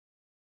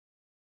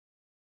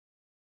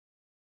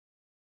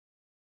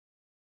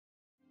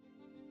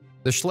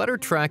The Schletter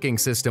Tracking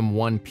System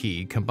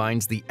 1P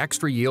combines the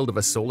extra yield of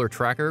a solar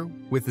tracker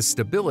with the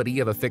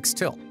stability of a fixed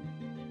tilt.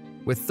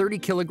 With 30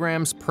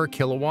 kilograms per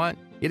kilowatt,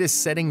 it is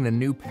setting the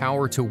new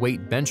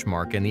power-to-weight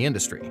benchmark in the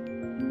industry.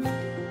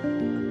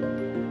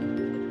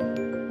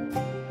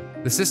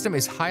 The system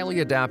is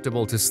highly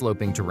adaptable to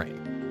sloping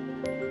terrain.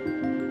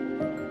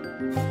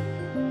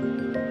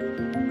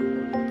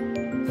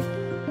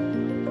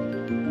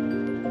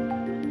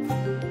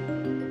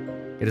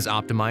 It is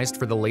optimized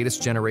for the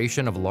latest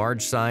generation of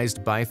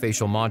large-sized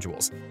bifacial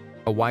modules.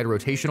 A wide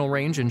rotational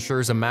range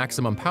ensures a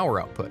maximum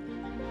power output.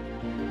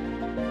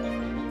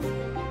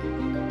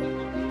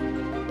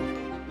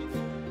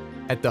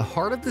 At the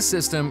heart of the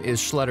system is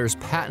Schletter's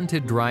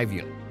patented drive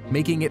unit,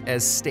 making it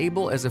as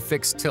stable as a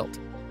fixed tilt.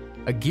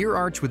 A gear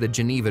arch with a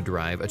Geneva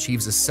drive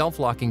achieves a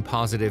self-locking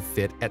positive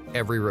fit at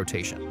every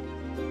rotation.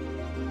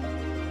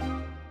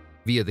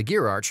 Via the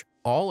gear arch,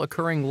 all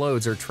occurring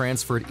loads are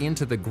transferred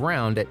into the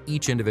ground at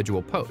each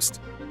individual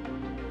post.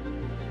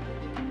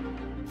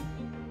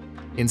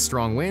 In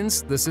strong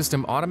winds, the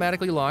system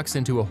automatically locks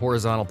into a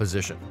horizontal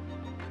position.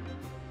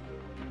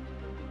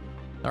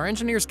 Our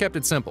engineers kept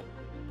it simple.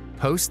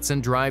 Posts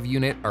and drive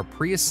unit are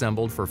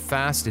pre-assembled for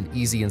fast and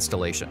easy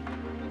installation.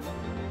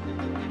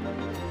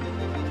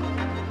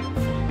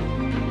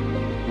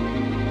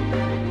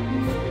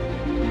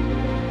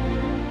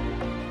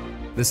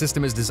 The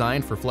system is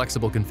designed for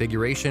flexible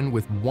configuration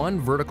with one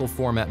vertical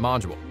format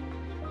module.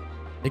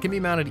 It can be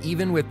mounted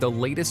even with the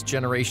latest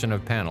generation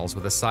of panels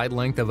with a side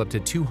length of up to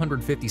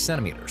 250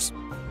 centimeters.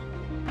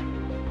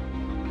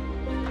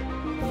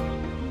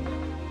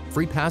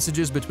 Free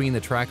passages between the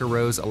tracker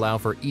rows allow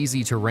for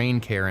easy terrain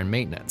care and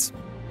maintenance.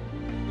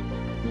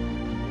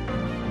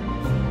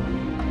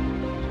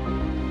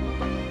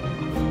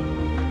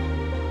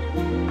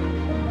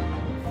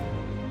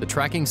 The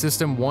Tracking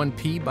System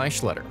 1P by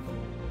Schletter.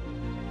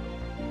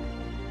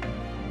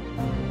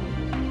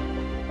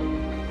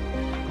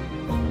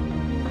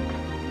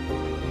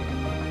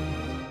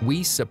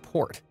 We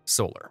support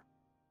solar.